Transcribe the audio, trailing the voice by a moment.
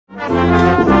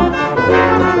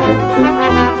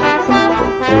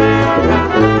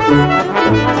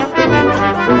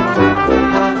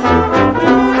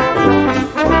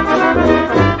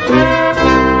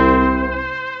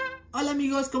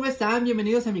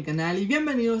Bienvenidos a mi canal y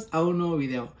bienvenidos a un nuevo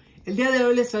video. El día de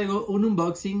hoy les traigo un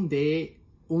unboxing de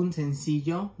un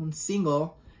sencillo, un single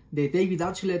de David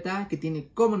Archuleta que tiene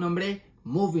como nombre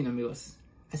MOVIN, amigos.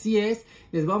 Así es,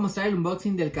 les voy a mostrar el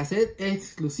unboxing del cassette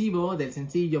exclusivo del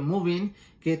sencillo MOVIN,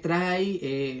 que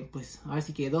trae, pues ahora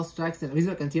sí que dos tracks de la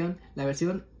misma canción, la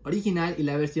versión original y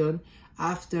la versión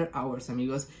After Hours,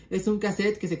 amigos. Es un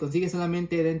cassette que se consigue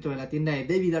solamente dentro de la tienda de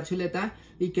David Archuleta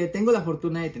y que tengo la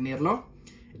fortuna de tenerlo.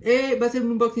 Va a ser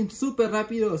un unboxing súper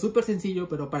rápido, súper sencillo,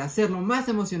 pero para hacerlo más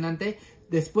emocionante,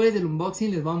 después del unboxing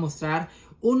les voy a mostrar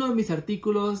uno de mis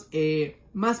artículos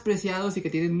más preciados y que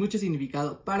tienen mucho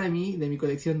significado para mí, de mi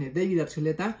colección de David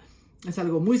Archuleta. Es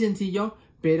algo muy sencillo,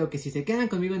 pero que si se quedan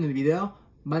conmigo en el video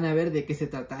van a ver de qué se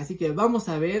trata. Así que vamos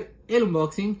a ver el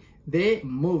unboxing de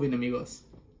MOVIN, amigos.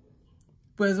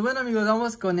 Pues bueno, amigos,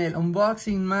 vamos con el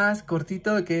unboxing más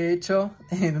cortito que he hecho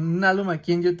en un álbum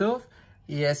aquí en YouTube.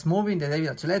 Y es MOVIN de David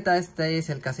Archuleta. Este es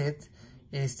el cassette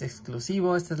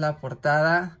exclusivo. Esta es la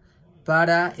portada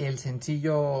para el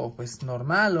sencillo pues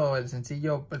normal, o el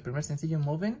primer sencillo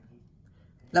MOVIN.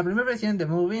 La primera versión de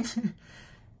MOVIN. De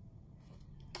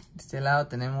este lado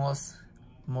tenemos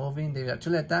MOVIN de David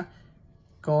Archuleta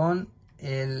con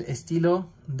el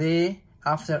estilo de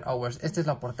After Hours. Esta es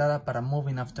la portada para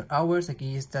MOVIN After Hours.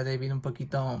 Aquí está David un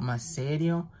poquito más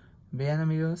serio. Vean,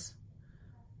 amigos.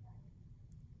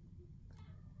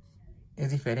 Es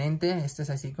diferente, este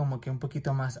es así como que un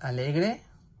poquito más alegre.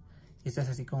 Este es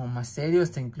así como más serio,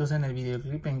 está incluso en el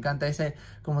videoclip. Me encanta esa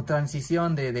como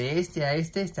transición de este a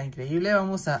este, está increíble.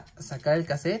 Vamos a sacar el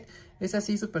cassette. Es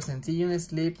así súper sencillo, un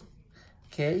slip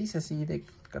case así de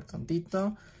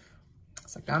cartoncito.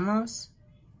 Sacamos.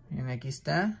 Bien, aquí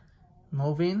está,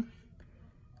 MOVIN.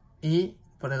 Y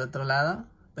por el otro lado,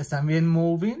 pues también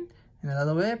MOVIN en el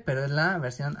lado B, pero es la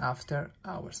versión After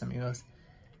Hours, amigos.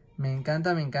 Me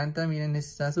encanta, miren,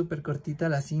 está súper cortita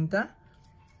la cinta.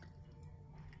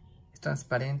 Es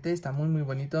transparente, está muy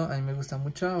bonito, a mí me gusta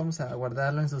mucho. Vamos a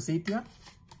guardarlo en su sitio.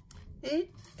 Y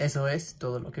eso es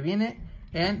todo lo que viene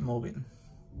en MOVIN.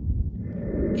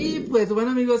 Y pues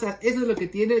bueno, amigos, eso es lo que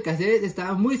tiene el cassette.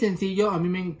 Está muy sencillo, a mí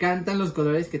me encantan los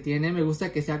colores que tiene. Me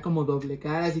gusta que sea como doble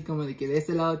cara, así como de que de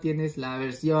este lado tienes la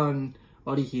versión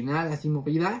original, así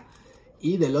movida.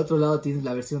 Y del otro lado tienes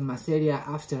la versión más seria,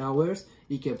 After Hours.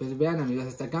 Y que pues vean, amigos,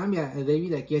 hasta cambia.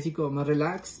 David aquí así como más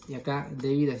relax. Y acá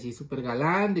David así súper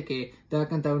galán. De que te va a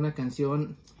cantar una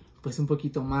canción pues un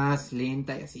poquito más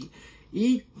lenta y así.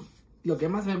 Y lo que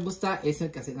más me gusta es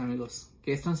el cassette, amigos.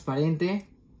 Que es transparente.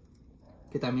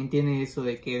 Que también tiene eso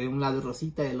de que de un lado es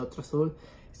rosita y del otro azul.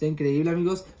 Está increíble,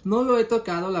 amigos. No lo he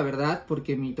tocado, la verdad,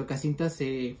 porque mi tocacinta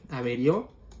se averió.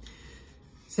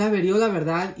 Se averió, la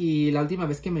verdad, y la última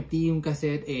vez que metí un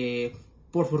cassette,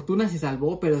 por fortuna se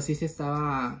salvó, pero sí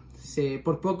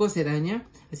por poco se daña,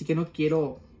 así que no lo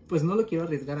quiero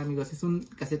arriesgar, amigos. Es un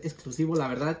cassette exclusivo, la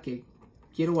verdad, que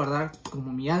quiero guardar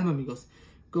como mi alma, amigos,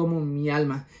 como mi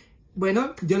alma.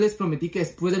 Bueno, yo les prometí que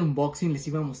después del unboxing les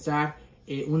iba a mostrar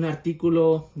un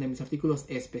artículo de mis artículos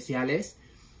especiales.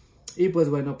 Y pues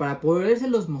bueno, para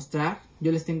podérselos mostrar,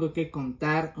 yo les tengo que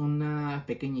contar una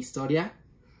pequeña historia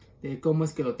de cómo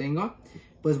es que lo tengo.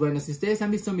 Pues bueno, si ustedes han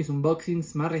visto mis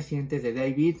unboxings más recientes de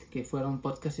David, que fueron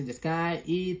Podcast in the Sky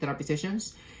y Therapy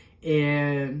Sessions,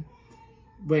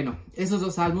 bueno, esos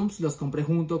dos álbums los compré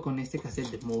junto con este cassette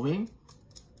de MOVIN.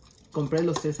 Compré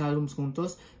los tres álbums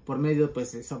juntos por medio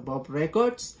pues de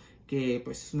SOPOPRECORDS, que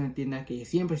pues es una tienda que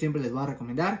siempre les voy a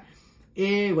recomendar.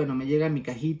 Bueno, me llega mi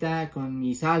cajita con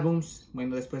mis álbums,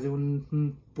 bueno, después de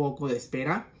un poco de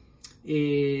espera.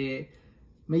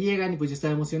 Me llegan y pues yo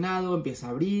estaba emocionado, empiezo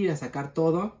a abrir, a sacar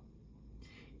todo.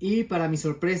 Y para mi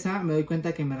sorpresa me doy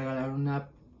cuenta que me regalaron una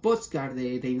postcard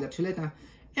de David Archuleta.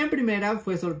 En primera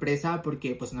fue sorpresa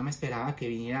porque pues no me esperaba que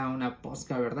viniera una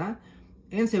postcard, ¿verdad?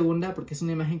 En segunda porque es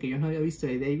una imagen que yo no había visto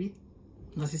de David.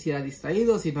 No sé si era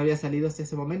distraído, si no había salido hasta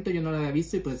ese momento, yo no lo había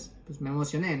visto y pues me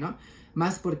emocioné, ¿no?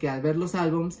 Más porque al ver los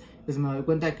álbums, pues me doy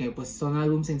cuenta que pues son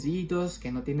álbums sencillitos,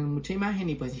 que no tienen mucha imagen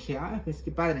y pues dije, pues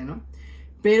qué padre, ¿no?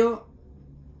 Pero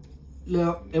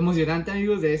lo emocionante,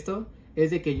 amigos, de esto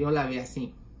es de que yo la vea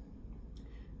así.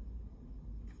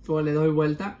 Luego le doy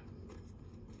vuelta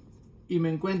y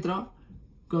me encuentro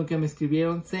con que me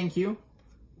escribieron thank you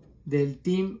del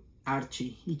Team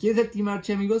Archie. ¿Y quién es el Team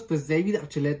Archie, amigos? Pues David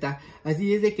Archuleta.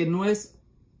 Así es de que no es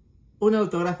un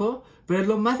autógrafo, pero es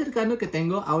lo más cercano que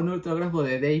tengo a un autógrafo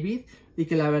de David. Y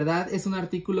que la verdad es un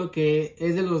artículo que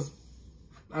es de los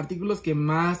artículos que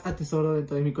más atesoro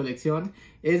dentro de mi colección.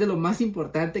 Es de lo más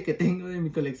importante que tengo de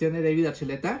mi colección de David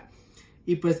Archuleta.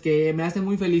 Y pues que me hace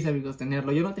muy feliz, amigos,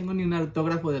 tenerlo. Yo no tengo ni un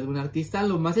autógrafo de algún artista.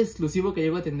 Lo más exclusivo que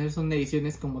llego a tener son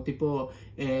ediciones como tipo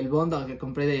el bundle que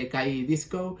compré de Kai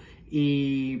Disco.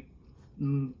 Y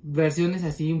versiones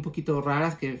así un poquito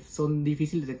raras que son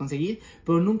difíciles de conseguir.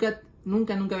 Pero nunca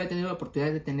había tenido la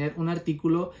oportunidad de tener un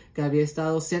artículo que había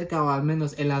estado cerca o al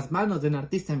menos en las manos de un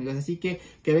artista, amigos. Así que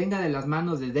venga de las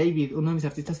manos de David, uno de mis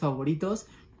artistas favoritos,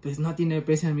 pues no tiene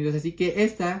precio, amigos. Así que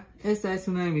esta es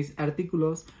uno de mis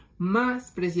artículos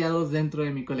más preciados dentro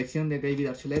de mi colección de David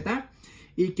Archuleta.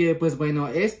 Y que pues bueno,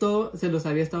 esto se los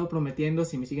había estado prometiendo,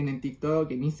 si me siguen en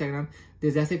TikTok, en Instagram,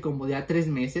 desde hace como ya 3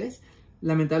 meses.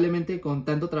 Lamentablemente con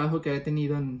tanto trabajo que había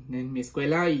tenido en mi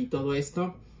escuela y todo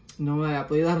esto, no me había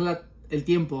podido dar el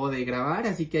tiempo de grabar.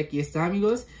 Así que aquí está,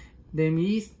 amigos, de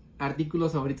mis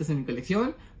artículos favoritos en mi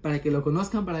colección, para que lo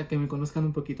conozcan, para que me conozcan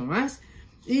un poquito más.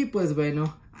 Y pues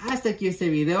bueno, hasta aquí este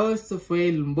video. Esto fue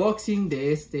el unboxing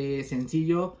de este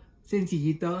sencillito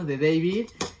de David,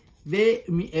 de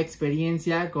mi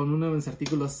experiencia con uno de mis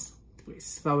artículos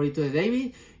pues favoritos de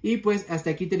David. Y pues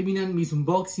hasta aquí terminan mis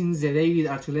unboxings de David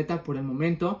Archuleta por el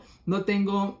momento. No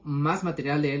tengo más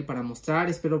material de él para mostrar.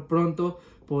 Espero pronto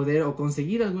poder o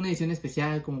conseguir alguna edición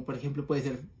especial, como por ejemplo puede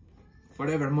ser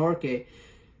Forevermore, que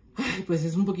pues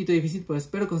es un poquito difícil, pero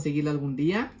espero conseguirla algún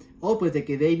día. O pues de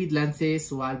que David lance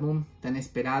su álbum tan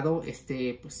esperado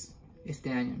este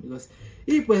año, amigos.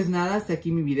 Y pues nada, hasta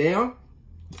aquí mi video.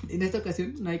 En esta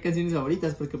ocasión no hay canciones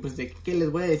favoritas, porque pues de qué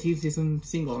les voy a decir si es un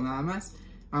single nada más.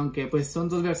 Aunque pues son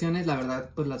 2 versiones, la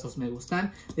verdad pues las 2 me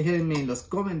gustan. Déjenme en los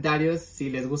comentarios si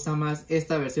les gusta más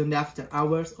esta versión de After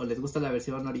Hours, o les gusta la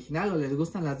versión original, o les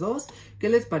gustan las 2. ¿Qué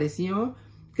les pareció?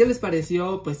 ¿Qué les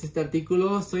pareció pues este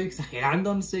artículo? ¿Estoy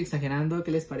exagerando? ¿No estoy exagerando?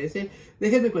 ¿Qué les parece?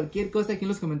 Déjenme cualquier cosa aquí en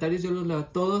los comentarios, yo los leo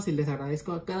a todos y les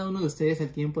agradezco a cada uno de ustedes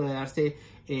el tiempo de darse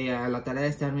a la tarea de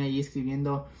estarme ahí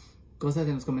escribiendo cosas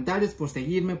en los comentarios, por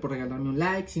seguirme, por regalarme un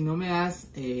like. Si no me has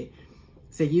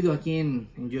seguido aquí en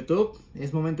YouTube,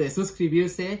 es momento de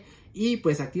suscribirse y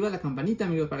pues activa la campanita,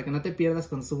 amigos, para que no te pierdas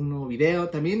cuando subo un nuevo video.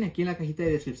 También aquí en la cajita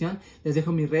de descripción les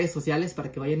dejo mis redes sociales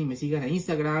para que vayan y me sigan a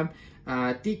Instagram,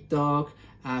 a TikTok,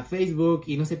 a Facebook,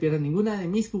 y no se pierdan ninguna de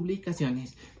mis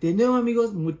publicaciones. De nuevo,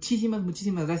 amigos, muchísimas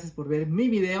gracias por ver mi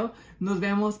video. Nos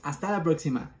vemos hasta la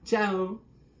próxima. Chao.